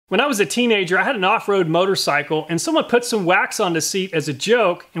When I was a teenager, I had an off-road motorcycle and someone put some wax on the seat as a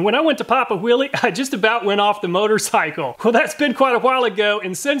joke, and when I went to pop a wheelie, I just about went off the motorcycle. Well, that's been quite a while ago,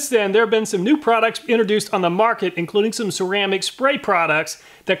 and since then there have been some new products introduced on the market, including some ceramic spray products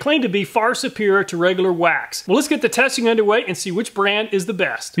that claim to be far superior to regular wax. Well, let's get the testing underway and see which brand is the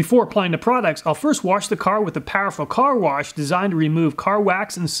best. Before applying the products, I'll first wash the car with a powerful car wash designed to remove car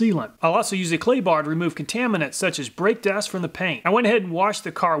wax and sealant. I'll also use a clay bar to remove contaminants such as brake dust from the paint. I went ahead and washed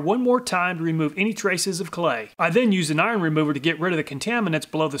the car one more time to remove any traces of clay. I then used an iron remover to get rid of the contaminants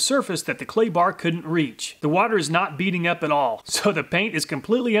below the surface that the clay bar couldn't reach. The water is not beading up at all, so the paint is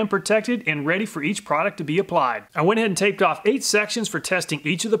completely unprotected and ready for each product to be applied. I went ahead and taped off 8 sections for testing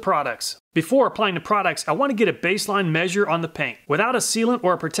each of the products. Before applying the products, I want to get a baseline measure on the paint. Without a sealant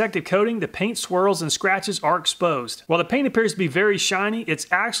or a protective coating, the paint swirls and scratches are exposed. While the paint appears to be very shiny, it's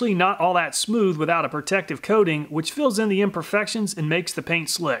actually not all that smooth without a protective coating, which fills in the imperfections and makes the paint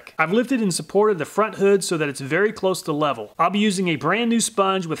slick. I've lifted and supported the front hood so that it's very close to level. I'll be using a brand new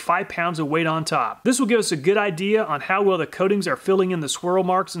sponge with 5 pounds of weight on top. This will give us a good idea on how well the coatings are filling in the swirl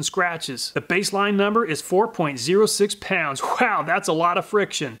marks and scratches. The baseline number is 4.06 pounds. Wow, that's a lot of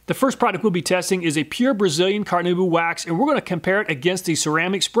friction. The first product we'll be testing is a pure Brazilian Carnauba wax, and we're going to compare it against the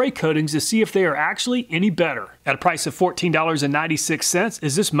ceramic spray coatings to see if they are actually any better. At a price of $14.96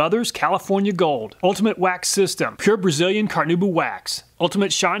 is this Mother's California Gold Ultimate Wax System Pure Brazilian Carnauba Wax.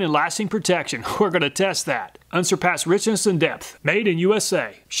 Ultimate shine and lasting protection. We're going to test that. Unsurpassed richness and depth. Made in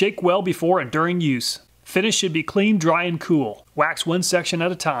USA. Shake well before and during use. Finish should be clean, dry, and cool. Wax one section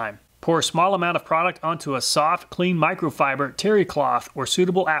at a time. Pour a small amount of product onto a soft, clean microfiber terry cloth or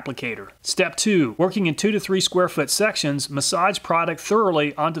suitable applicator. Step 2. Working in 2 to 3 square foot sections, massage product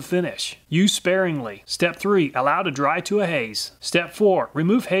thoroughly onto finish. Use sparingly. Step 3. Allow to dry to a haze. Step 4.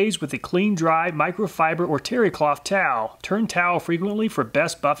 Remove haze with a clean, dry microfiber or terry cloth towel. Turn towel frequently for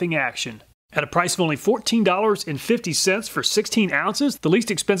best buffing action. At a price of only $14.50 for 16 ounces, the least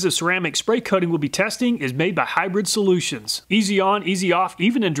expensive ceramic spray coating we'll be testing is made by Hybrid Solutions. Easy on, easy off,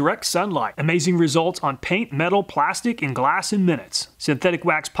 even in direct sunlight. Amazing results on paint, metal, plastic, and glass in minutes. Synthetic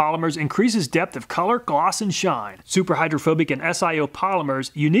wax polymers increases depth of color, gloss, and shine. Super hydrophobic and SiO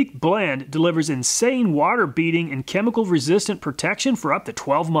polymers' unique blend delivers insane water-beating and chemical-resistant protection for up to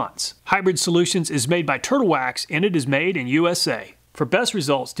 12 months. Hybrid Solutions is made by Turtle Wax, and it is made in USA. For best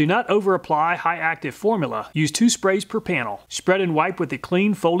results, do not over-apply high-active formula. Use 2 sprays per panel. Spread and wipe with a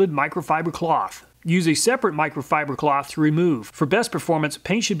clean, folded microfiber cloth. Use a separate microfiber cloth to remove. For best performance,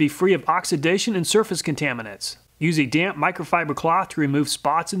 paint should be free of oxidation and surface contaminants. Use a damp microfiber cloth to remove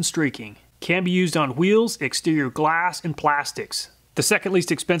spots and streaking. Can be used on wheels, exterior glass, and plastics. The second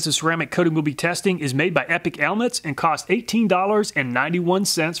least expensive ceramic coating we'll be testing is made by Epic Elements and costs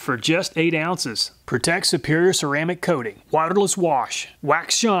 $18.91 for just 8 ounces. Protect Superior Ceramic Coating. Waterless wash.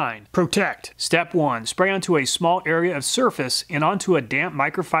 Wax shine. Protect. Step 1. Spray onto a small area of surface and onto a damp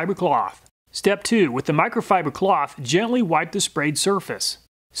microfiber cloth. Step 2. With the microfiber cloth, gently wipe the sprayed surface.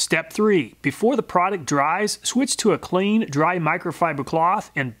 Step 3. Before the product dries, switch to a clean, dry microfiber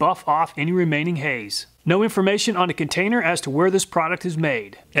cloth and buff off any remaining haze. No information on the container as to where this product is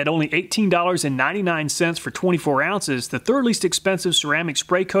made. At only $18.99 for 24 ounces, the third least expensive ceramic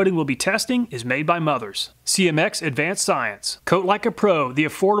spray coating we'll be testing is made by Mother's. CMX Advanced Science. Coat like a pro, the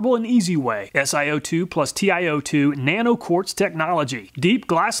affordable and easy way. SiO2 plus TiO2 nano quartz technology. Deep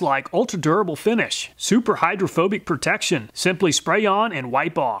glass-like ultra-durable finish. Super hydrophobic protection. Simply spray on and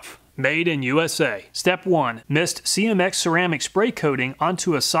wipe off. Made in USA. Step 1. Mist CMX ceramic spray coating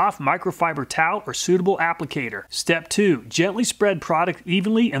onto a soft microfiber towel or suitable applicator. Step 2. Gently spread product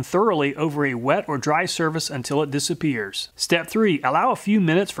evenly and thoroughly over a wet or dry surface until it disappears. Step 3. Allow a few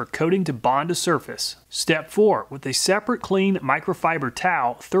minutes for coating to bond to surface. Step 4. With a separate clean microfiber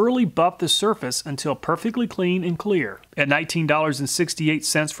towel, thoroughly buff the surface until perfectly clean and clear. At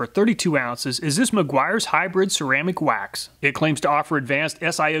 $19.68 for 32 ounces is this Meguiars Hybrid Ceramic Wax. It claims to offer advanced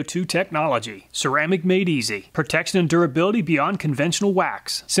SiO2 technology. Ceramic made easy. Protection and durability beyond conventional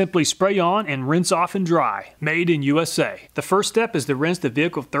wax. Simply spray on and rinse off and dry. Made in USA. The first step is to rinse the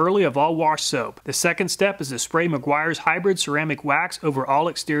vehicle thoroughly of all wash soap. The second step is to spray Meguiars Hybrid Ceramic Wax over all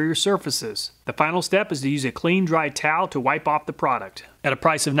exterior surfaces. The final step is to use a clean, dry towel to wipe off the product. At a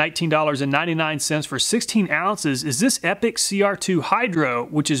price of $19.99 for 16 ounces is this Epic CR2 Hydro,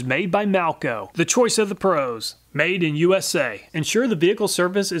 which is made by Malco, the choice of the pros. Made in USA. Ensure the vehicle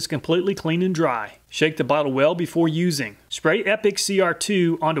surface is completely clean and dry. Shake the bottle well before using. Spray Epic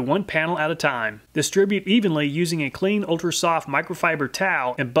CR2 onto one panel at a time. Distribute evenly using a clean ultra-soft microfiber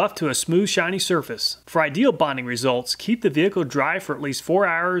towel and buff to a smooth, shiny surface. For ideal bonding results, keep the vehicle dry for at least 4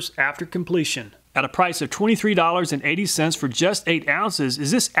 hours after completion. At a price of $23.80 for just 8 ounces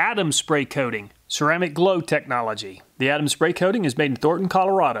is this Adams spray coating, ceramic glow technology. The Adams spray coating is made in Thornton,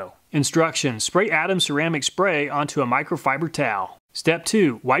 Colorado. Instructions: spray Adams ceramic spray onto a microfiber towel. Step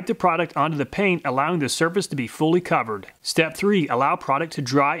 2. Wipe the product onto the paint, allowing the surface to be fully covered. Step 3. Allow product to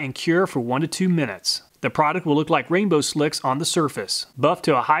dry and cure for 1 to 2 minutes. The product will look like rainbow slicks on the surface. Buff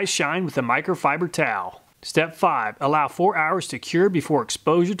to a high shine with a microfiber towel. Step 5. Allow 4 hours to cure before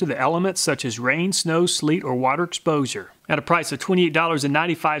exposure to the elements such as rain, snow, sleet, or water exposure. At a price of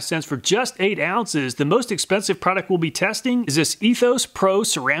 $28.95 for just 8 ounces, the most expensive product we'll be testing is this Ethos Pro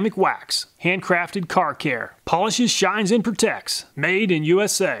Ceramic Wax. Handcrafted car care. Polishes, shines, and protects. Made in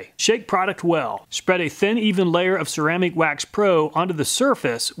USA. Shake product well. Spread a thin, even layer of Ceramic Wax Pro onto the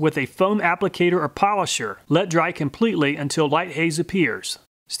surface with a foam applicator or polisher. Let dry completely until light haze appears.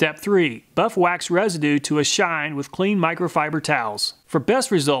 Step 3. Buff wax residue to a shine with clean microfiber towels. For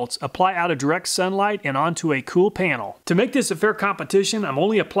best results, apply out of direct sunlight and onto a cool panel. To make this a fair competition, I'm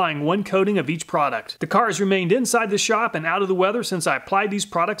only applying 1 coating of each product. The car has remained inside the shop and out of the weather since I applied these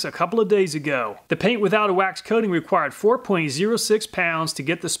products a couple of days ago. The paint without a wax coating required 4.06 pounds to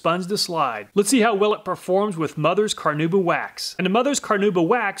get the sponge to slide. Let's see how well it performs with Mother's Carnauba wax. And the Mother's Carnauba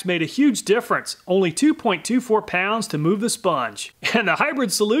wax made a huge difference, only 2.24 pounds to move the sponge. And the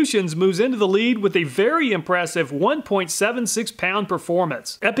Hybrid Solutions moves into the lead with a very impressive 1.76 pound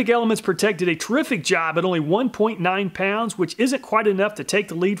performance. Epic Elements Protect did a terrific job at only 1.9 pounds, which isn't quite enough to take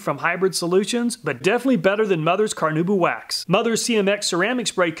the lead from Hybrid Solutions, but definitely better than Mother's Carnauba wax. Mother's CMX ceramic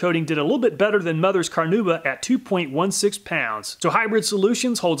spray coating did a little bit better than Mother's Carnauba at 2.16 pounds, so Hybrid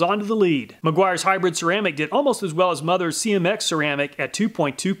Solutions holds on to the lead. Meguiars Hybrid Ceramic did almost as well as Mother's CMX ceramic at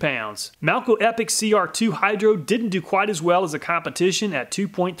 2.2 pounds. Malco Epic CR2 Hydro didn't do quite as well as the competition at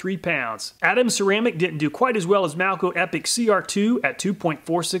 2.3 pounds. Adams Ceramic didn't do quite as well as Malco Epic CR2 at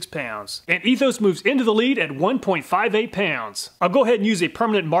 2.46 pounds. And Ethos moves into the lead at 1.58 pounds. I'll go ahead and use a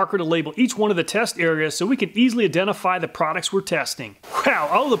permanent marker to label each one of the test areas so we can easily identify the products we're testing. Wow,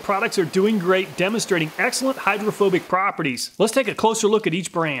 all of the products are doing great, demonstrating excellent hydrophobic properties. Let's take a closer look at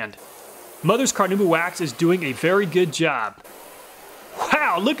each brand. Mother's Carnauba wax is doing a very good job.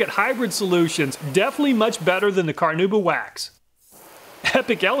 Wow, look at Hybrid Solutions, definitely much better than the Carnauba wax.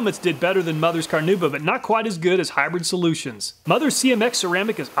 Epic Elements did better than Mother's Carnauba, but not quite as good as Hybrid Solutions. Mother's CMX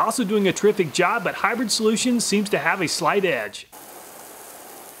Ceramic is also doing a terrific job, but Hybrid Solutions seems to have a slight edge.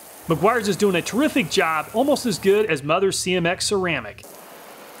 Meguiars is doing a terrific job, almost as good as Mother's CMX Ceramic.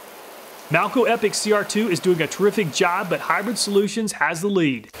 Malco Epic CR2 is doing a terrific job, but Hybrid Solutions has the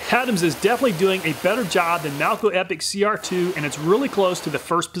lead. Adams is definitely doing a better job than Malco Epic CR2, and it's really close to the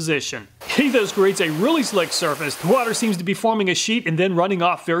first position. Ethos creates a really slick surface. The water seems to be forming a sheet and then running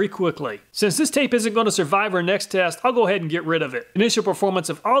off very quickly. Since this tape isn't going to survive our next test, I'll go ahead and get rid of it. Initial performance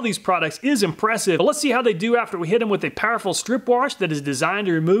of all these products is impressive, but let's see how they do after we hit them with a powerful strip wash that is designed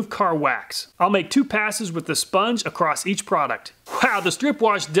to remove car wax. I'll make 2 passes with the sponge across each product. Wow, the strip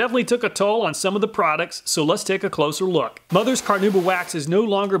wash definitely took a toll on some of the products, so let's take a closer look. Mother's Carnauba wax is no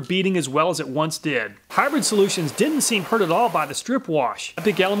longer beating as well as it once did. Hybrid Solutions didn't seem hurt at all by the strip wash.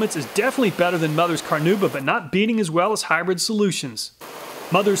 Epic Elements is definitely better than Mother's Carnauba, but not beating as well as Hybrid Solutions.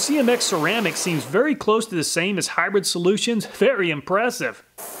 Mother's CMX Ceramic seems very close to the same as Hybrid Solutions. Very impressive.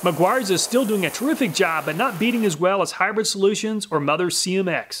 Meguiars is still doing a terrific job, but not beating as well as Hybrid Solutions or Mother's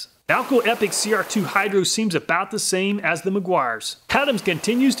CMX. Malco Epic CR2 Hydro seems about the same as the Meguiars. Adams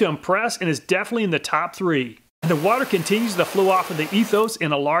continues to impress and is definitely in the top 3. And the water continues to flow off of the Ethos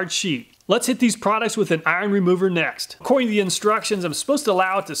in a large sheet. Let's hit these products with an iron remover next. According to the instructions, I'm supposed to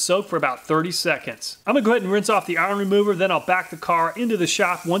allow it to soak for about 30 seconds. I'm going to go ahead and rinse off the iron remover, then I'll back the car into the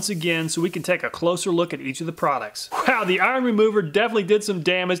shop once again so we can take a closer look at each of the products. Wow, the iron remover definitely did some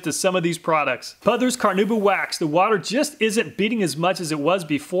damage to some of these products. Mother's Carnauba wax, the water just isn't beating as much as it was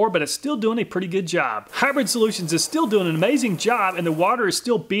before, but it's still doing a pretty good job. Hybrid Solutions is still doing an amazing job, and the water is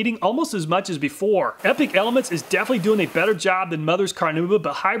still beating almost as much as before. Epic Elements is definitely doing a better job than Mother's Carnauba,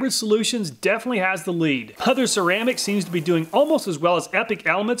 but Hybrid Solutions definitely has the lead. Mother's Ceramic seems to be doing almost as well as Epic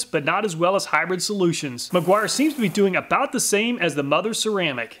Elements, but not as well as Hybrid Solutions. Meguiars seems to be doing about the same as the Mother's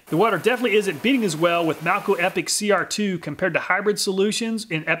Ceramic. The water definitely isn't beating as well with Malco Epic CR2 compared to Hybrid Solutions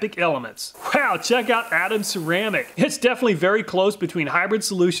and Epic Elements. Wow, check out Adams Ceramic. It's definitely very close between Hybrid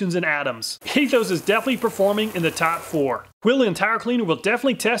Solutions and Adams. Ethos is definitely performing in the top 4. Wheel and Tire Cleaner will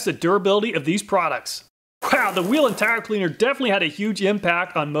definitely test the durability of these products. Wow, the wheel and tire cleaner definitely had a huge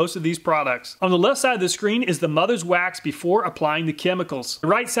impact on most of these products. On the left side of the screen is the Mother's wax before applying the chemicals. The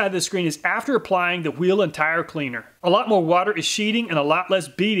right side of the screen is after applying the wheel and tire cleaner. A lot more water is sheeting and a lot less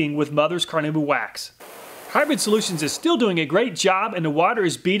beating with Mother's Carnauba wax. Hybrid Solutions is still doing a great job and the water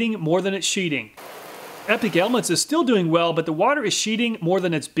is beating more than it's sheeting. Epic Elements is still doing well, but the water is sheeting more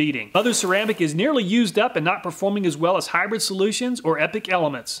than it's beating. Mother's Ceramic is nearly used up and not performing as well as Hybrid Solutions or Epic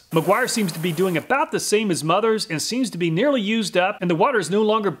Elements. Meguiars seems to be doing about the same as Mother's and seems to be nearly used up, and the water is no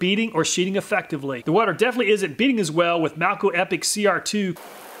longer beating or sheeting effectively. The water definitely isn't beating as well with Malco Epic CR2.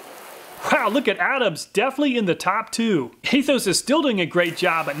 Wow, look at Adams, definitely in the top 2. Ethos is still doing a great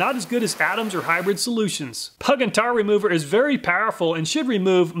job, but not as good as Adams or Hybrid Solutions. Pug and Tar Remover is very powerful and should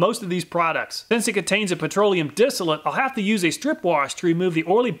remove most of these products. Since it contains a petroleum distillate, I'll have to use a strip wash to remove the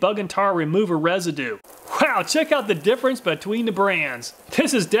oily Bug and Tar Remover residue. Wow, check out the difference between the brands.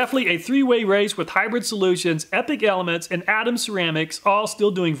 This is definitely a three-way race with Hybrid Solutions, Epic Elements, and Adams Ceramics all still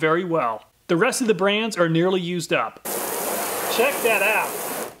doing very well. The rest of the brands are nearly used up. Check that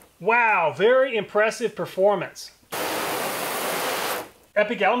out. Wow, very impressive performance.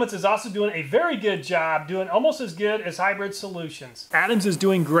 Epic Elements is also doing a very good job, doing almost as good as Hybrid Solutions. Adams is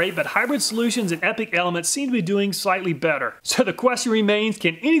doing great, but Hybrid Solutions and Epic Elements seem to be doing slightly better. So the question remains,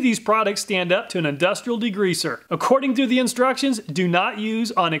 can any of these products stand up to an industrial degreaser? According to the instructions, do not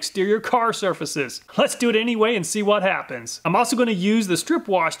use on exterior car surfaces. Let's do it anyway and see what happens. I'm also going to use the strip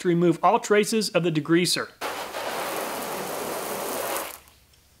wash to remove all traces of the degreaser.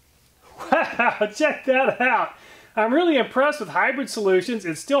 Wow, check that out. I'm really impressed with Hybrid Solutions.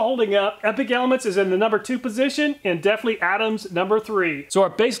 It's still holding up. Epic Elements is in the number 2 position and definitely Adams number 3. So our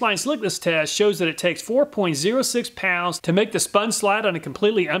baseline slickness test shows that it takes 4.06 pounds to make the sponge slide on a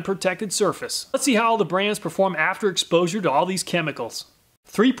completely unprotected surface. Let's see how all the brands perform after exposure to all these chemicals.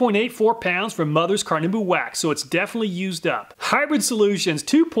 3.84 pounds from Mother's Carnauba wax, so it's definitely used up. Hybrid Solutions,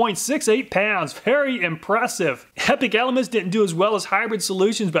 2.68 pounds, very impressive. Epic Elements didn't do as well as Hybrid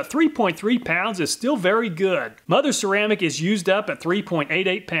Solutions, but 3.3 pounds is still very good. Mother's Ceramic is used up at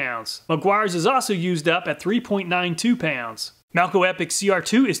 3.88 pounds. Meguiars is also used up at 3.92 pounds. Malco Epic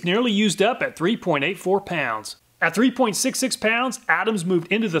CR2 is nearly used up at 3.84 pounds. At 3.66 pounds, Adams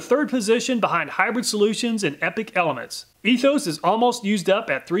moved into the 3rd position behind Hybrid Solutions and Epic Elements. Ethos is almost used up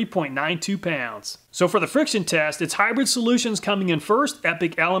at 3.92 pounds. So for the friction test, it's Hybrid Solutions coming in 1st,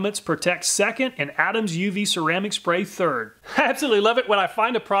 Epic Elements Protect 2nd, and Adams UV Ceramic Spray 3rd. I absolutely love it when I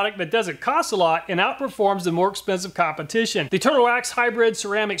find a product that doesn't cost a lot and outperforms the more expensive competition. The Turtle Wax Hybrid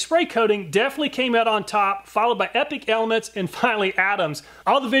Ceramic Spray Coating definitely came out on top, followed by Epic Elements, and finally Adams.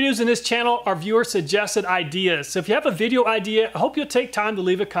 All the videos in this channel are viewer suggested ideas, so if you have a video idea, I hope you'll take time to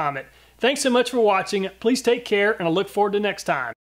leave a comment. Thanks so much for watching. Please take care, and I look forward to next time.